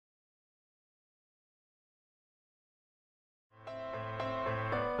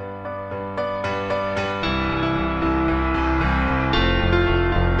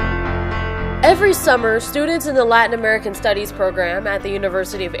Every summer, students in the Latin American Studies program at the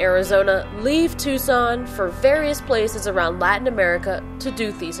University of Arizona leave Tucson for various places around Latin America to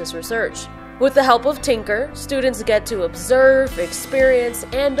do thesis research. With the help of Tinker, students get to observe, experience,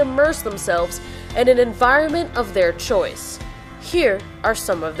 and immerse themselves in an environment of their choice. Here are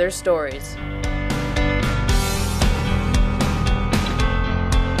some of their stories.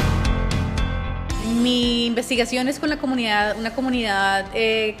 Mi investigación es con la comunidad, una comunidad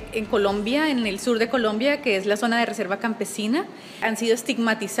en Colombia, en el sur de Colombia, que es la zona de reserva campesina. Han sido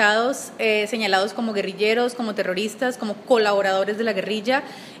estigmatizados, señalados como guerrilleros, como terroristas, como colaboradores de la guerrilla,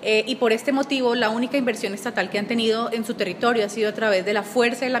 y por este motivo la única inversión estatal que han tenido en su territorio ha sido a través de la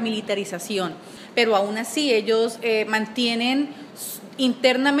fuerza y la militarización. Pero aún así ellos mantienen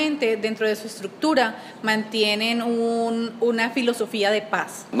internamente, dentro de su estructura, mantienen una filosofía de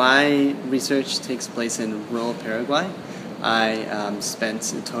paz. My research takes place in rural Paraguay. I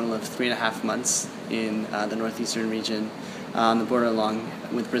spent a total of 3.5 months in the northeastern region on the border along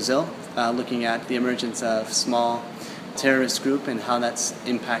with Brazil, looking at the emergence of small terrorist group and how that's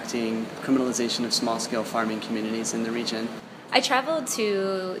impacting criminalization of small-scale farming communities in the region. I traveled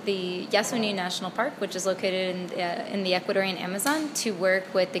to the Yasuni National Park, which is located in the Ecuadorian Amazon, to work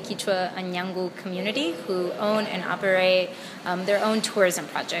with the Quechua Anyangu community, who own and operate their own tourism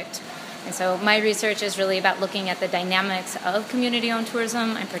project. And so my research is really about looking at the dynamics of community-owned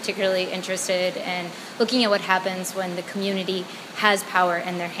tourism. I'm particularly interested in looking at what happens when the community has power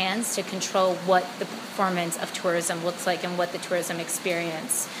in their hands to control what the performance of tourism looks like and what the tourism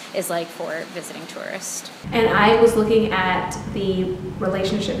experience is like for visiting tourists. And I was looking at the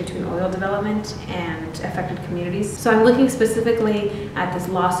relationship between oil development and affected communities. So I'm looking specifically at this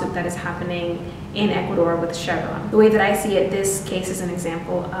lawsuit that is happening in Ecuador with Chevron. The way that I see it, this case is an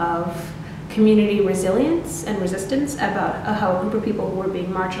example of community resilience and resistance about how a group of people who were being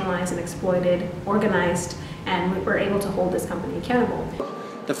marginalized and exploited organized and were able to hold this company accountable.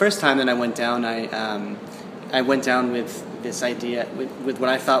 The first time that I went down, I went down with this idea, with what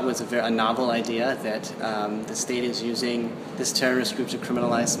I thought was a novel idea, that the state is using this terrorist group to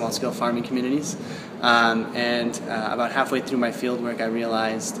criminalize small-scale farming communities. And about halfway through my fieldwork, I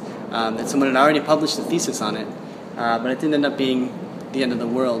realized that someone had already published a thesis on it, but it didn't end up being the end of the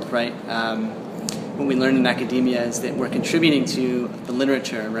world, right? What we learn in academia is that we're contributing to the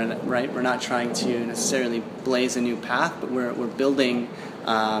literature, right? We're not trying to necessarily blaze a new path, but we're building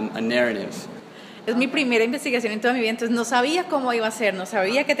a narrative. Es mi primera investigación en toda mi vida, entonces no sabía cómo iba a ser, no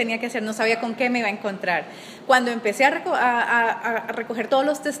sabía qué tenía que hacer, no sabía con qué me iba a encontrar. Cuando empecé a recoger todos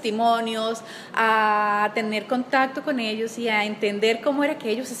los testimonios, a tener contacto con ellos y a entender cómo era que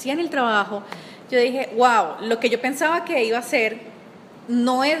ellos hacían el trabajo, yo dije, wow, lo que yo pensaba que iba a hacer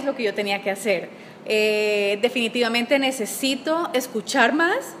no es lo que yo tenía que hacer. Definitivamente necesito escuchar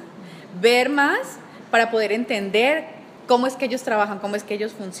más, ver más, para poder entender cómo es que ellos trabajan, cómo es que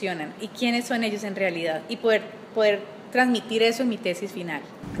ellos funcionan y quiénes son ellos en realidad, y poder transmitir eso en mi tesis final.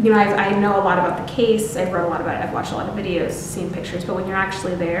 You know, I know a lot about the case, I've read a lot about it, I've watched a lot of videos, seen pictures, but when you're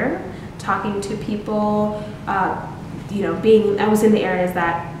actually there, talking to people, you know, I was in the areas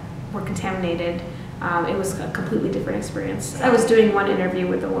that were contaminated, it was a completely different experience. I was doing one interview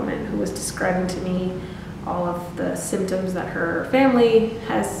with a woman who was describing to me all of the symptoms that her family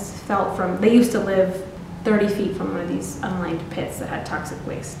has felt from, they used to live 30 feet from one of these unlined pits that had toxic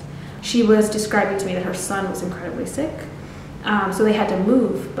waste. She was describing to me that her son was incredibly sick, so they had to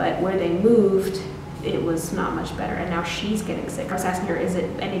move, but where they moved, it was not much better, and now she's getting sick. I was asking her, is it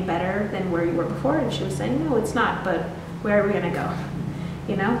any better than where you were before? And she was saying, no, it's not, but where are we gonna go?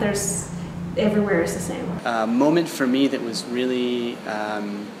 You know, everywhere is the same. A moment for me that was really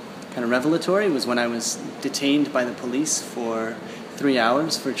kind of revelatory was when I was detained by the police for 3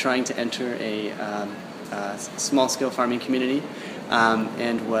 hours for trying to enter a small-scale farming community,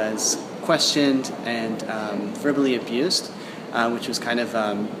 and was questioned and verbally abused, which was kind of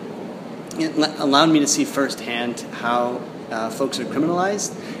it allowed me to see firsthand how folks are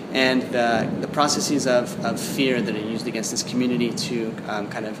criminalized and the processes of fear that are used against this community to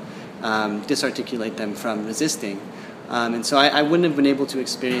kind of disarticulate them from resisting. And so I wouldn't have been able to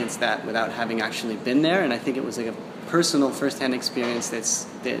experience that without having actually been there, and I think it was like a personal first-hand experience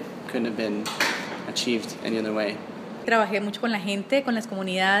that couldn't have been achieved any other way. Trabajé mucho con la gente, con las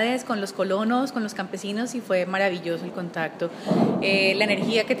comunidades, con los colonos, con los campesinos, y fue maravilloso el contacto. La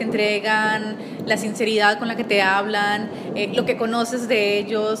energía que te entregan, la sinceridad con la que te hablan, lo que conoces de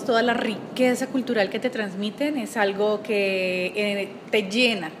ellos, toda la riqueza cultural que te transmiten es algo que te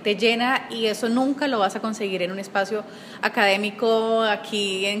llena, y eso nunca lo vas a conseguir en un espacio académico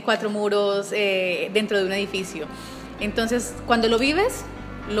aquí en 4 muros dentro de un edificio. Entonces, cuando lo vives,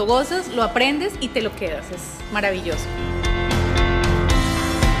 lo gozas, lo aprendes y te lo quedas. Es maravilloso.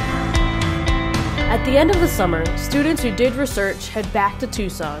 At the end of the summer, students who did research head back to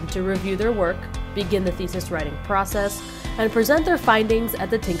Tucson to review their work, begin the thesis writing process, and present their findings at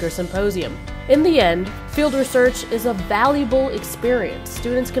the Tinker Symposium. In the end, field research is a valuable experience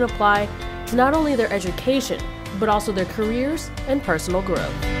students can apply to not only their education, but also their careers and personal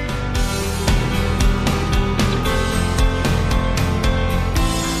growth.